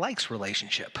kind of likes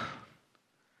relationship.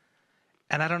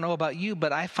 And I don't know about you,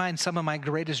 but I find some of my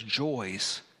greatest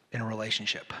joys in a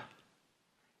relationship.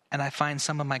 And I find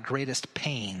some of my greatest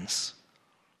pains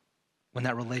when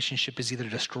that relationship is either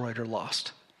destroyed or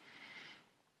lost.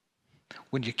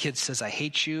 When your kid says, I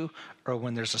hate you, or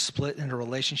when there's a split in a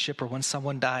relationship, or when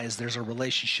someone dies, there's a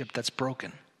relationship that's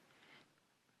broken.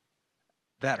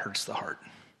 That hurts the heart.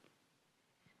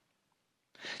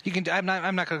 I'm not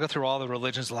going to go through all the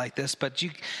religions like this, but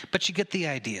you get the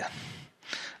idea.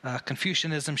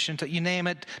 Confucianism, Shinto, you name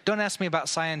it. Don't ask me about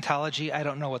Scientology. I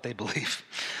don't know what they believe.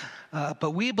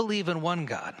 But we believe in one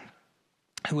God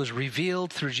who was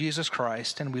revealed through Jesus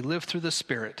Christ, and we live through the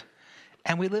Spirit.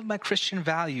 And we live by Christian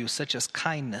values such as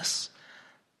kindness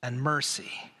and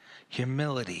mercy,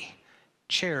 humility,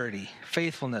 charity,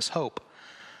 faithfulness, hope,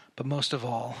 but most of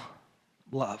all,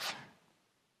 love.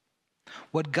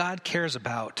 What God cares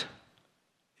about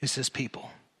is his people,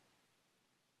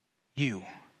 you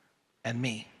and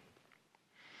me.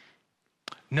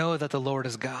 Know that the Lord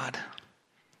is God.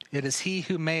 It is he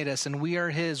who made us, and we are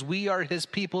his. We are his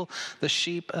people, the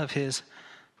sheep of his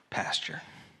pasture.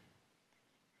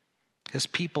 His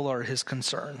people are his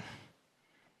concern.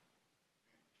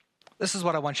 This is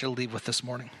what I want you to leave with this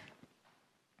morning.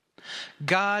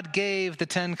 God gave the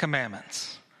 10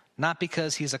 Commandments, not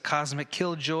because he's a cosmic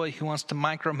killjoy who wants to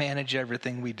micromanage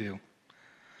everything we do.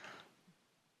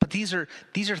 But these are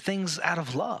things out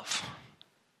of love.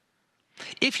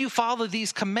 If you follow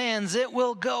these commands, it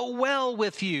will go well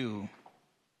with you,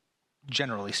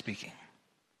 generally speaking.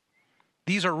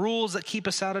 These are rules that keep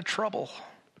us out of trouble.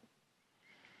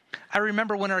 I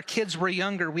remember when our kids were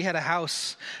younger, we had a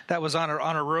house that was on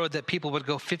a road that people would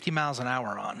go 50 miles an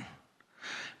hour on.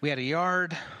 We had a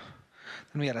yard,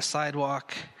 then we had a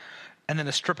sidewalk, and then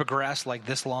a strip of grass like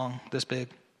this long, this big.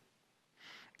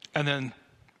 And then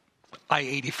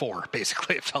I-84,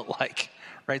 basically, it felt like,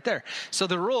 right there. So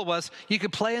the rule was you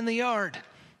could play in the yard.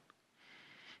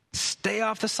 Stay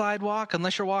off the sidewalk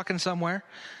unless you're walking somewhere.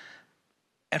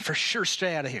 And for sure,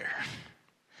 stay out of here.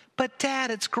 But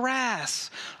Dad, it's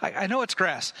grass. I know it's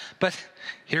grass, but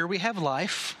here we have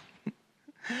life.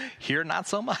 Here, not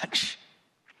so much.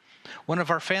 One of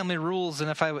our family rules, and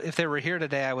if they were here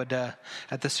today, I would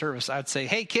at the service, I would say,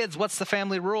 "Hey kids, what's the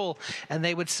family rule?" And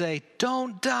they would say,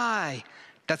 "Don't die."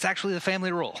 That's actually the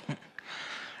family rule.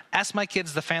 Ask my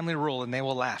kids the family rule, and they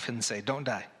will laugh and say, "Don't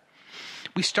die."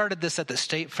 We started this at the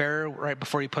state fair right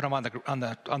before you put them on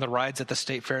the rides at the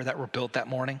state fair that were built that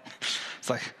morning. It's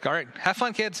like, all right, have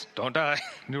fun, kids. Don't die.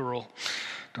 New rule.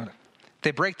 Don't die. If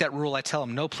they break that rule, I tell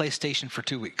them no PlayStation for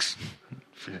 2 weeks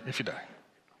if you die.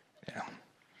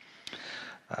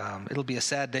 Yeah. It'll be a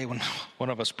sad day when one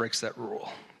of us breaks that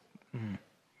rule.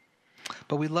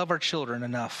 But we love our children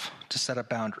enough to set up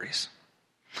boundaries.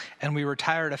 And we were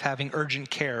tired of having urgent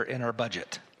care in our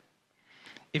budget.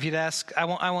 If you'd ask, I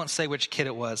won't say which kid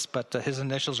it was, but his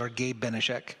initials are Gabe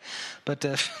Benishek. But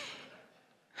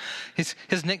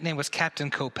his nickname was Captain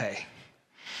Copay.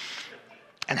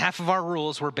 And half of our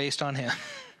rules were based on him.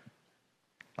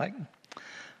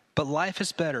 But life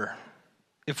is better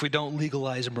if we don't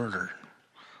legalize murder.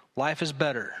 Life is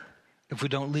better if we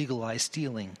don't legalize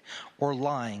stealing or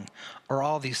lying or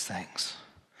all these things.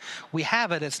 We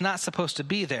have it, it's not supposed to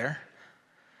be there.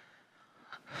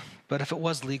 But if it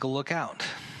was legal, look out.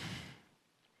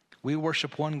 We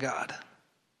worship one God,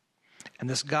 and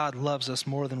this God loves us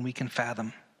more than we can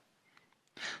fathom.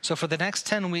 So for the next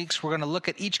 10 weeks, we're going to look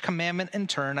at each commandment in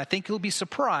turn. I think you'll be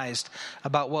surprised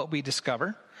about what we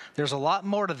discover. There's a lot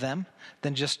more to them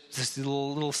than just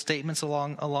little statements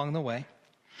along the way.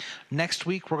 Next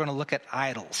week, we're going to look at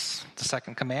idols, the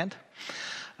second command.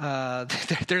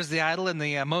 There's the idol in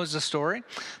the Moses story.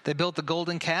 They built the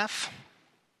golden calf.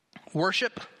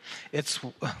 Worship, it's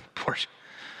worship.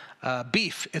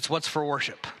 Beef, it's what's for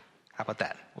worship. How about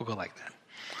that? We'll go like that.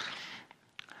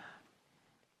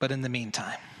 But in the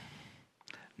meantime,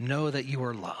 know that you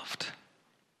are loved.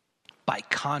 By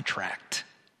contract,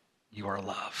 you are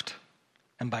loved.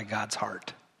 And by God's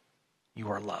heart, you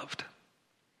are loved.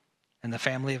 And the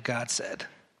family of God said,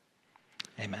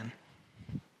 Amen.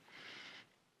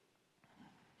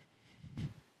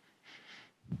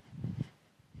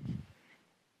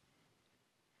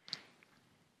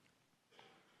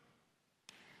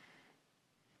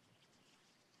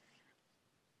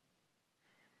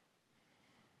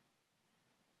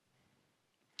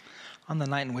 On the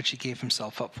night in which he gave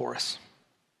himself up for us,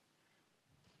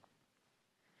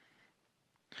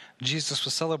 Jesus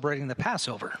was celebrating the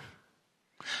Passover,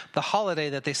 the holiday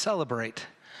that they celebrate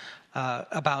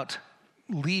about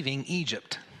leaving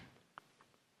Egypt.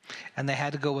 And they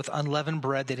had to go with unleavened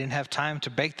bread. They didn't have time to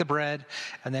bake the bread,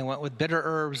 and they went with bitter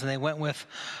herbs, and they went with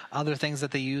other things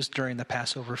that they used during the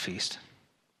Passover feast.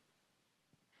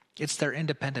 It's their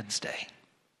Independence Day.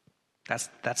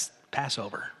 That's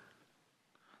Passover.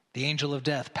 The angel of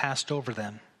death passed over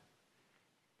them.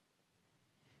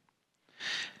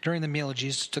 During the meal,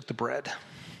 Jesus took the bread,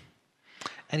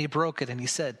 and he broke it, and he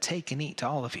said, "Take and eat,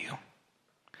 all of you.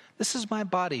 This is my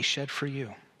body shed for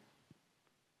you."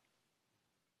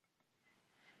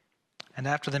 And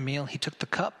after the meal, he took the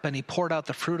cup, and he poured out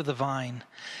the fruit of the vine,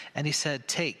 and he said,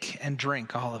 "Take and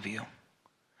drink, all of you.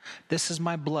 This is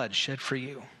my blood shed for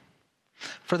you.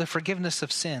 For the forgiveness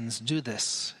of sins, do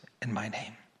this in my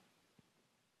name."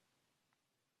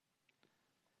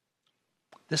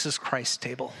 This is Christ's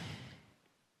table.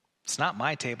 It's not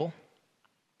my table.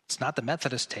 It's not the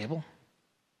Methodist table.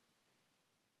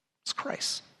 It's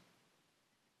Christ.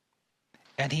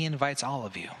 And he invites all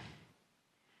of you.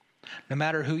 No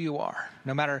matter who you are,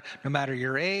 no matter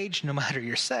your age, no matter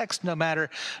your sex, no matter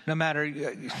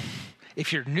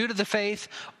if you're new to the faith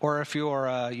or if you're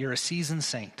a seasoned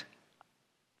saint,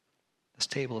 this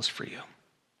table is for you.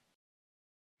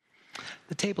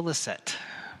 The table is set.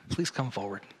 Please come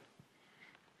forward.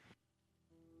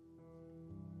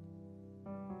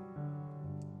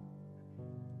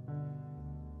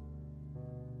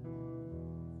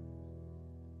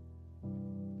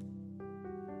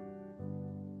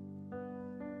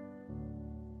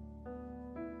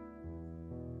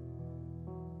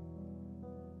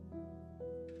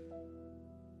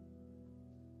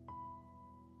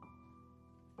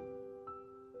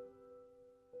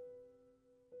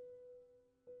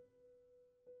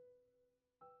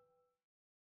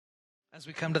 As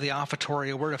we come to the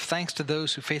offertory, a word of thanks to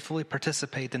those who faithfully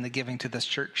participate in the giving to this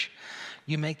church.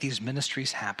 You make these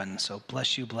ministries happen, so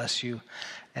bless you,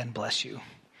 and bless you.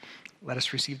 Let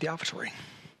us receive the offertory.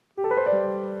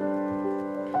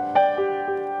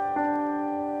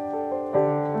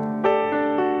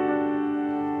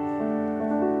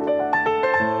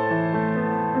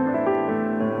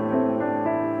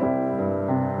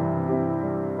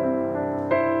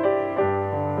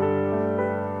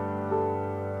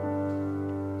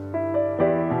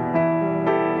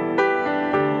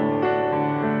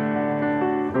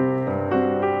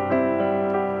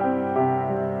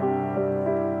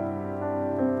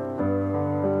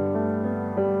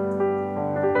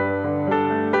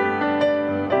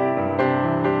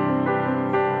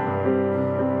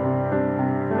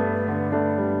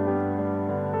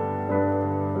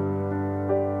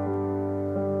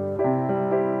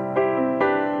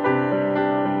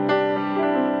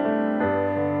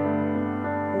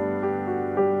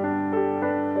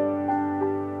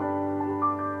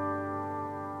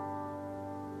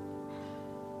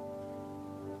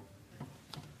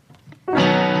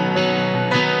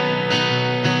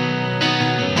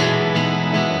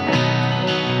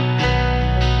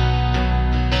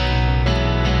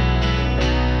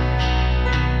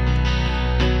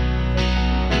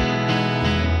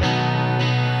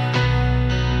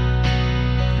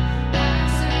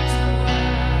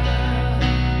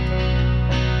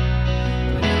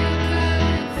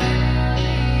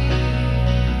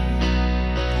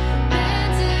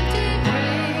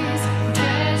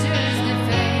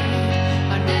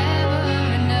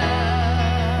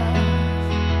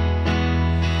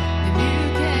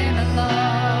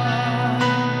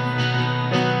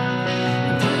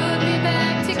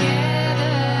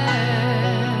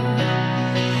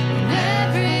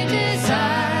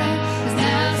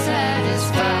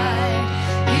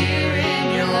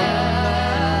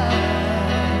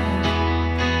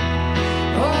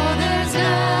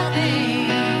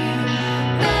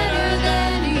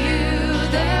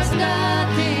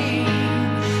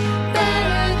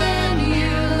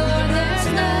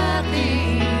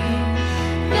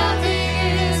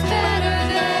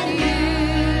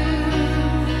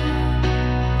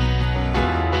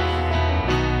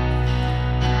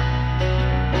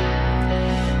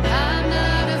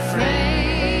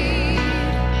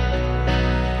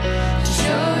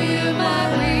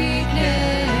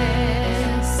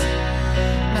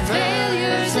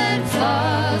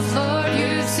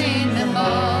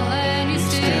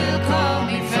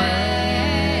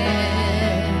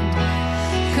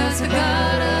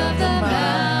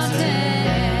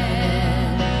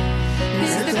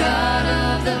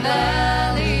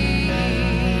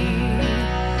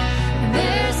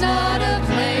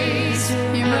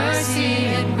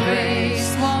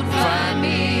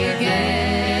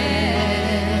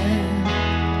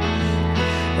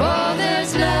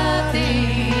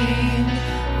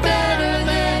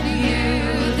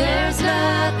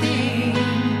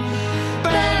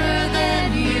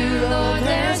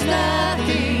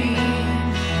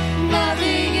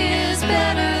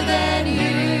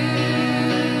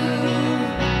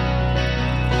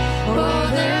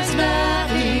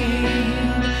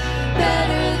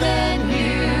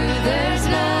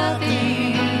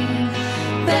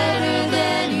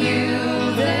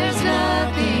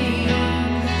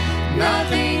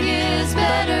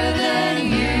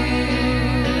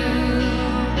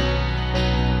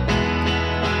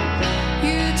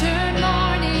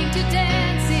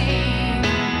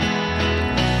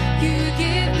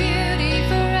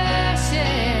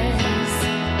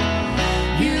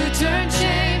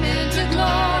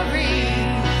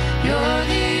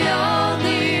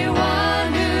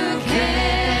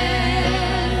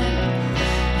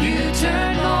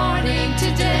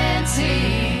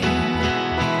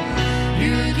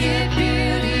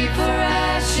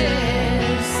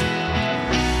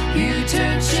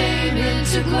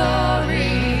 To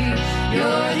glory,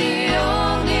 you're the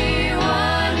only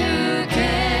one who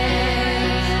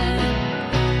can.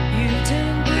 You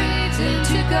turn breeds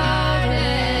into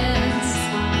gardens,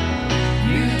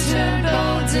 you turn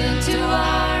bones into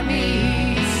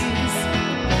armies,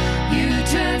 you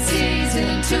turn seas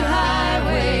into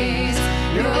highways,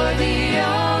 you're the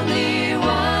only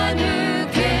one who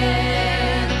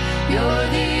can. You're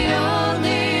the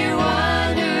only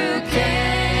one who can.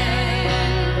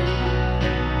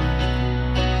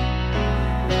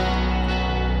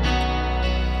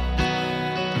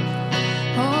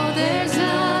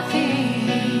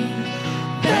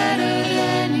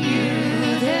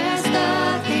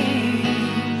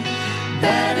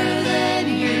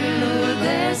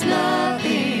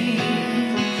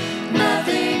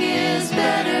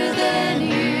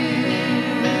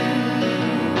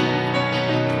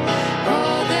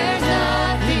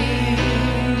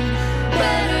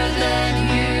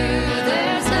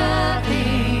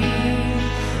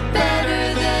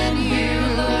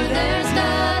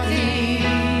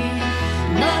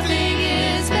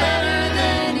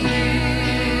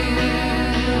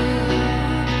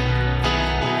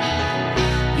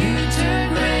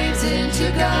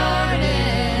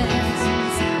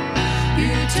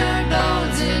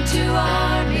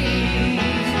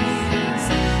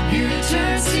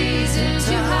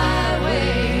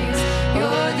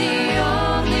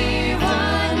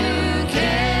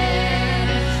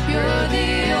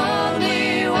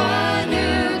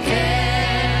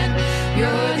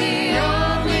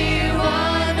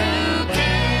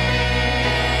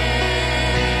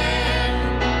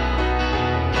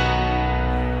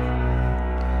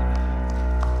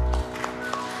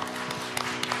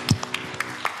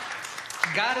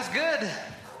 good?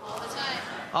 All the time.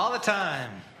 All the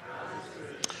time.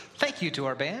 Thank you to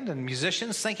our band and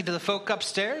musicians. Thank you to the folk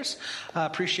upstairs.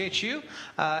 Appreciate you.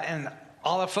 And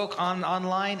all the folk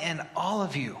online and all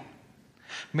of you.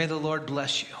 May the Lord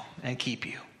bless you and keep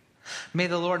you. May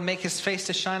the Lord make his face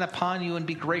to shine upon you and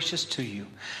be gracious to you.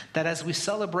 That as we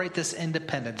celebrate this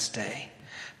Independence Day,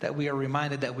 that we are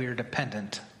reminded that we are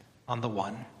dependent on the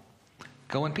one.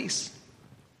 Go in peace.